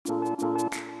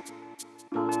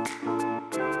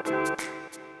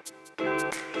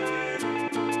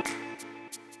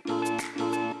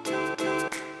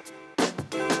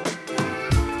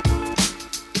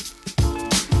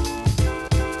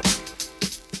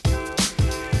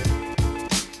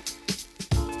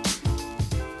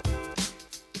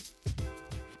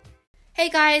Hey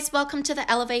guys, welcome to the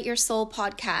Elevate Your Soul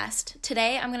podcast.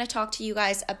 Today I'm going to talk to you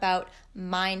guys about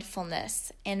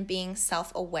mindfulness and being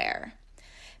self-aware.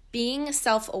 Being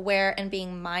self-aware and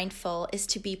being mindful is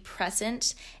to be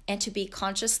present and to be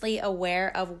consciously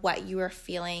aware of what you are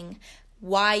feeling,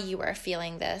 why you are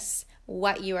feeling this,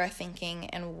 what you are thinking,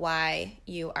 and why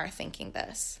you are thinking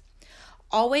this.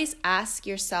 Always ask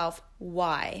yourself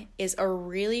why is a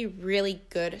really, really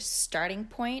good starting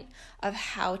point of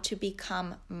how to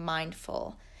become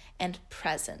mindful and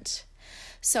present.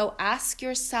 So ask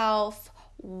yourself,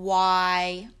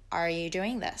 why are you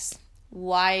doing this?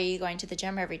 Why are you going to the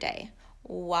gym every day?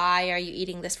 Why are you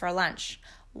eating this for lunch?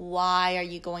 Why are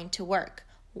you going to work?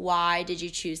 Why did you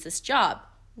choose this job?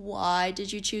 Why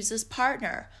did you choose this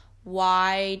partner?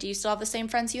 Why do you still have the same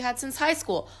friends you had since high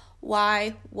school?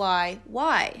 Why?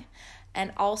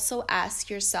 And also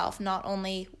ask yourself not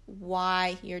only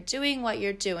why you're doing what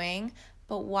you're doing,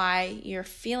 but why you're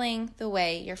feeling the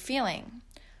way you're feeling.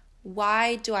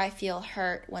 Why do I feel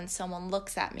hurt when someone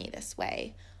looks at me this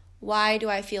way? Why do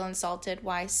I feel insulted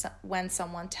when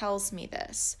someone tells me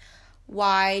this?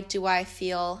 Why do I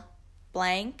feel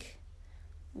blank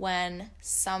when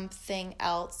something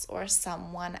else or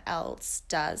someone else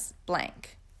does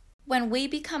blank? When we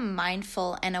become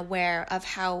mindful and aware of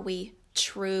how we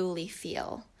truly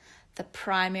feel, the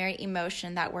primary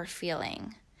emotion that we're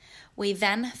feeling, we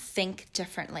then think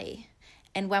differently.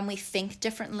 And when we think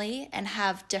differently and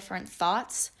have different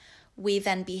thoughts, we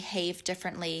then behave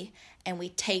differently and we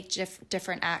take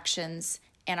different actions,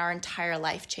 and our entire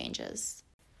life changes.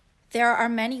 There are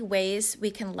many ways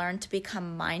we can learn to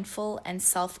become mindful and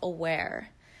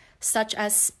self-aware, such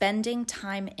as spending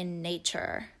time in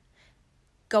nature,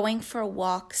 going for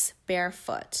walks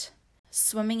barefoot,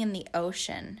 swimming in the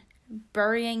ocean,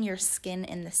 burying your skin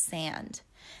in the sand,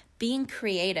 being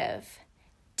creative,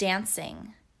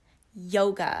 dancing,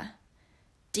 yoga,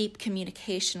 deep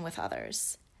communication with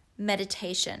others,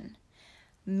 meditation,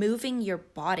 moving your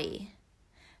body,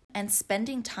 and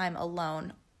spending time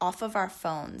alone off of our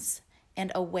phones and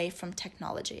away from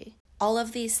technology. All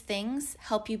of these things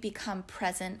help you become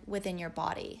present within your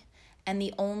body. And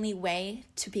the only way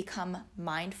to become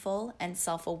mindful and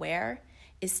self-aware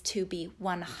is to be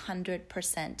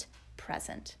 100%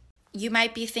 present. You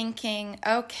might be thinking,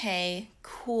 okay,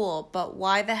 cool, but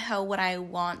why the hell would I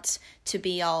want to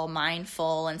be all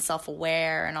mindful and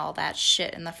self-aware and all that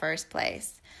shit in the first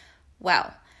place?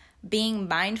 Well, being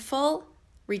mindful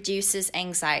reduces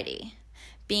anxiety.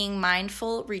 Being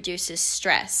mindful reduces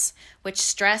stress, which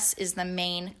stress is the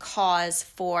main cause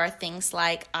for things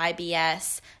like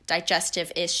IBS,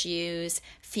 digestive issues,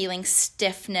 feeling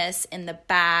stiffness in the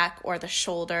back or the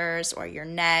shoulders or your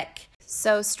neck.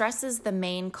 So stress is the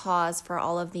main cause for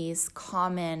all of these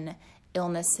common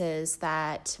illnesses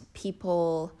that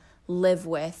people live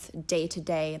with day to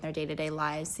day in their day-to-day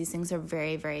lives. These things are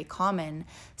very, very common,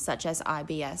 such as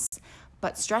IBS.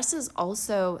 But stress is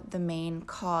also the main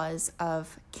cause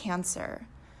of cancer.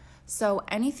 So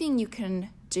anything you can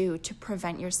do to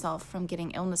prevent yourself from getting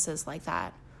illnesses like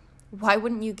that, why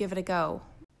wouldn't you give it a go?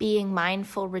 Being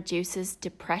mindful reduces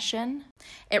depression.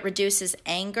 It reduces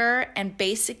anger and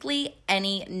basically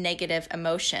any negative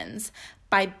emotions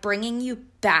by bringing you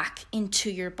back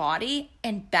into your body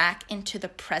and back into the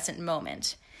present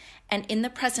moment. And in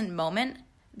the present moment,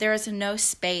 there is no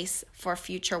space for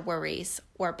future worries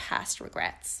or past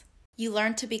regrets. You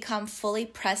learn to become fully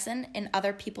present in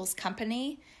other people's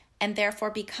company and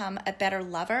therefore become a better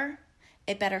lover,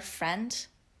 a better friend,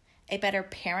 a better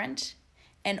parent,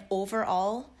 and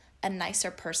overall a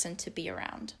nicer person to be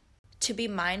around. To be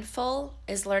mindful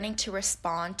is learning to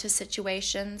respond to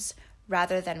situations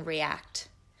rather than react.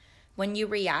 When you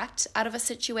react out of a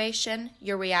situation,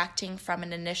 you're reacting from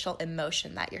an initial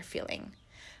emotion that you're feeling.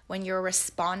 When you're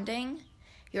responding,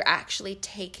 you're actually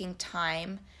taking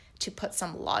time to put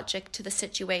some logic to the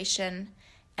situation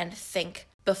and think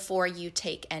before you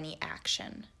take any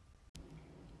action.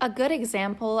 A good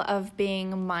example of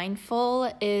being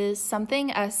mindful is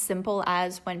something as simple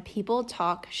as when people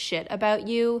talk shit about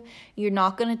you, you're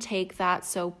not going to take that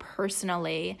so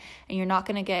personally, and you're not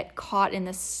going to get caught in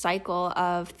this cycle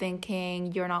of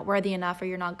thinking you're not worthy enough or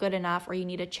you're not good enough or you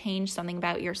need to change something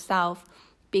about yourself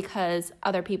because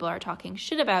other people are talking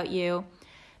shit about you.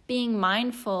 Being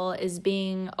mindful is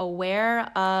being aware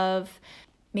of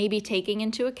maybe taking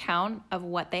into account of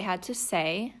what they had to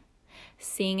say,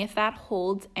 seeing if that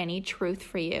holds any truth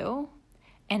for you,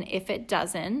 and if it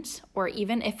doesn't, or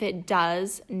even if it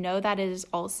does, know that it is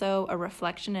also a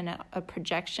reflection and a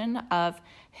projection of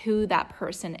who that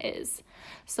person is.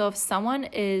 So if someone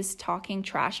is talking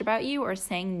trash about you or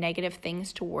saying negative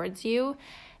things towards you,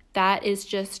 that is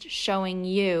just showing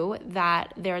you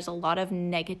that there's a lot of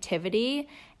negativity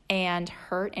and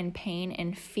hurt and pain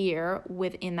and fear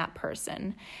within that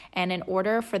person. And in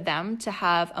order for them to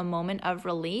have a moment of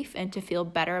relief and to feel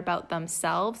better about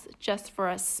themselves just for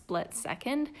a split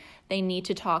second, they need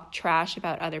to talk trash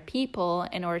about other people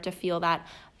in order to feel that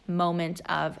moment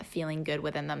of feeling good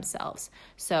within themselves.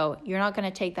 So you're not going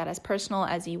to take that as personal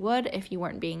as you would if you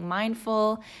weren't being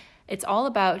mindful. It's all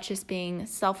about just being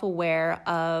self-aware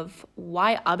of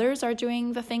why others are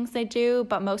doing the things they do,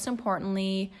 but most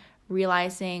importantly,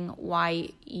 realizing why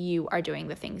you are doing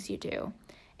the things you do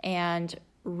and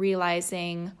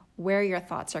realizing where your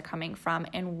thoughts are coming from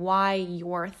and why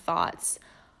your thoughts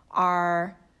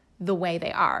are the way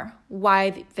they are,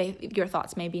 why your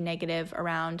thoughts may be negative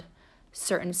around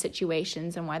certain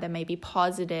situations and why they may be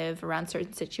positive around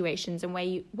certain situations, and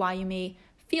why you may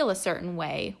feel a certain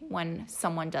way when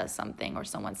someone does something or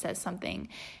someone says something,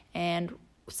 and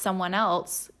someone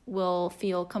else will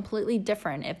feel completely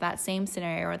different if that same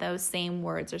scenario or those same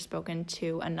words are spoken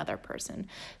to another person.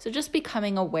 So just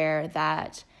becoming aware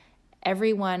that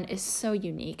everyone is so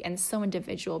unique and so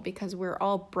individual because we're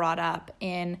all brought up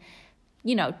in,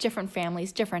 different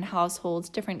families, different households,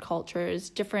 different cultures,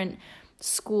 different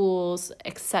schools,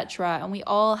 etc. And we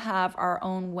all have our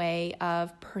own way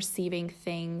of perceiving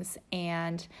things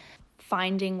and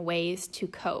finding ways to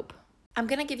cope. I'm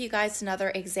going to give you guys another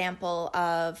example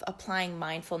of applying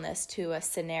mindfulness to a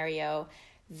scenario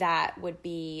that would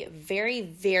be very,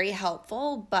 very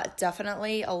helpful, but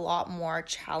definitely a lot more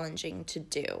challenging to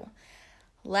do.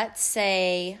 Let's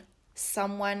say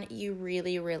someone you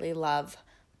really, really love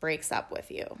breaks up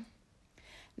with you.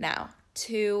 Now,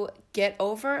 to get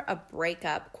over a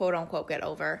breakup, quote unquote,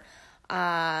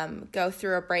 go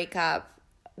through a breakup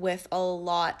with a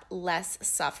lot less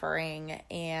suffering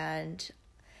and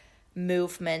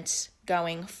movement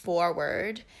going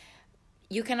forward,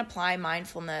 you can apply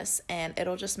mindfulness and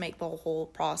it'll just make the whole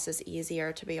process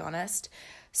easier, to be honest.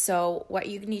 So what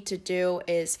you need to do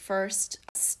is first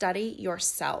study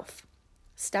yourself.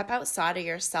 Step outside of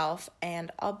yourself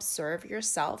and observe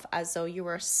yourself as though you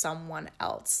were someone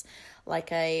else,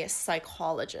 like a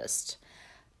psychologist,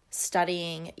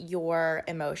 studying your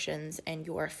emotions and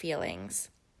your feelings.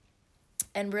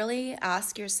 And really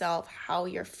ask yourself how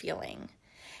you're feeling.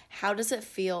 How does it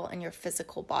feel in your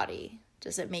physical body?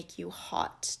 Does it make you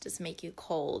hot? Does it make you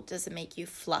cold? Does it make you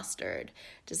flustered?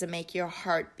 Does it make your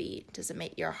heart beat? Does it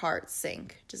make your heart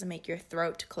sink? Does it make your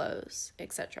throat close,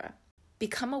 etc.?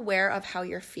 Become aware of how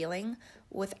you're feeling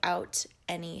without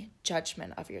any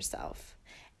judgment of yourself.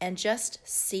 And just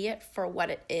see it for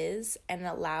what it is and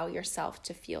allow yourself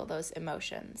to feel those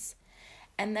emotions.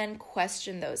 And then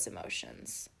question those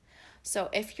emotions. So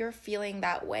if you're feeling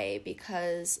that way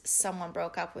because someone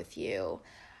broke up with you,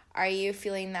 are you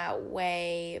feeling that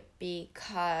way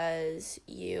because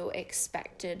you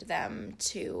expected them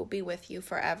to be with you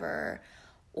forever?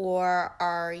 Or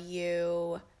are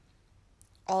you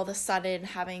all of a sudden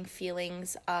having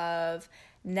feelings of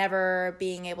never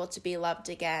being able to be loved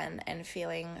again and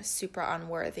feeling super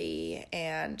unworthy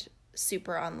and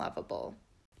super unlovable?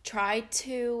 Try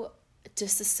to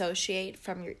disassociate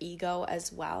from your ego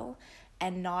as well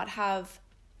and not have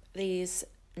these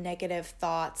negative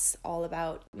thoughts all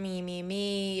about me.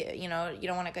 You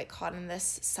don't want to get caught in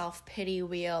this self-pity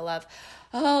wheel of,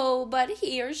 oh, but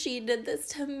he or she did this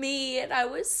to me and I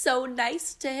was so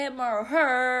nice to him or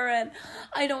her and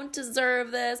I don't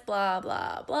deserve this, blah,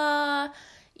 blah, blah.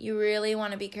 You really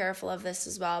want to be careful of this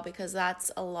as well because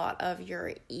that's a lot of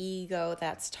your ego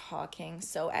that's talking.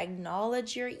 So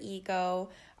acknowledge your ego.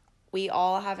 We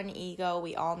all have an ego.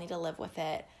 We all need to live with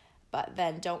it. But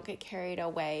then don't get carried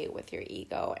away with your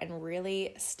ego and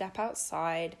really step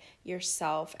outside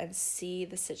yourself and see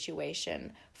the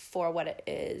situation for what it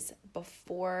is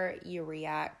before you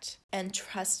react. And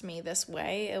trust me, this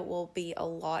way it will be a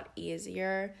lot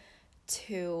easier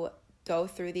to go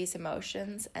through these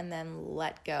emotions and then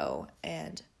let go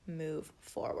and move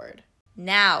forward.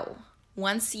 Now,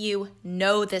 once you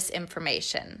know this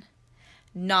information,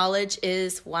 knowledge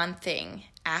is one thing.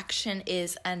 Action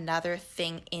is another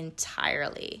thing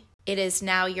entirely. It is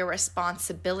now your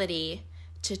responsibility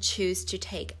to choose to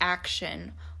take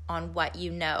action on what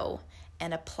you know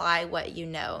and apply what you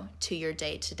know to your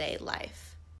day-to-day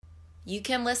life. You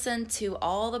can listen to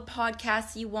all the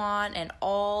podcasts you want and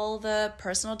all the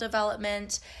personal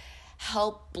development,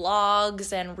 help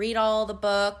blogs, and read all the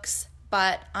books.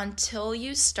 But until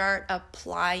you start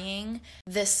applying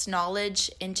this knowledge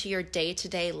into your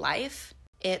day-to-day life,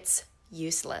 it's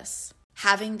useless.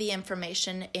 Having the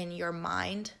information in your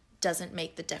mind doesn't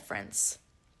make the difference.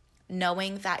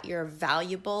 Knowing that you're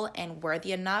valuable and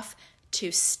worthy enough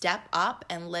to step up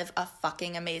and live a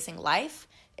fucking amazing life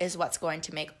is what's going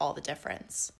to make all the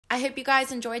difference. I hope you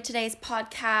guys enjoyed today's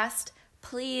podcast.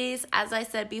 Please, as I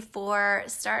said before,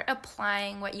 start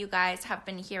applying what you guys have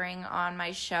been hearing on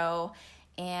my show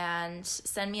and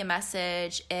send me a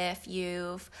message if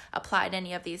you've applied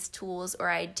any of these tools or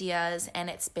ideas and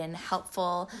it's been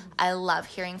helpful. I love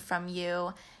hearing from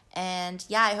you. And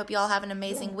yeah, I hope you all have an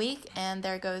amazing week. And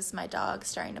there goes my dog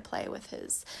starting to play with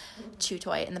his chew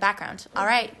toy in the background. All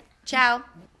right, ciao.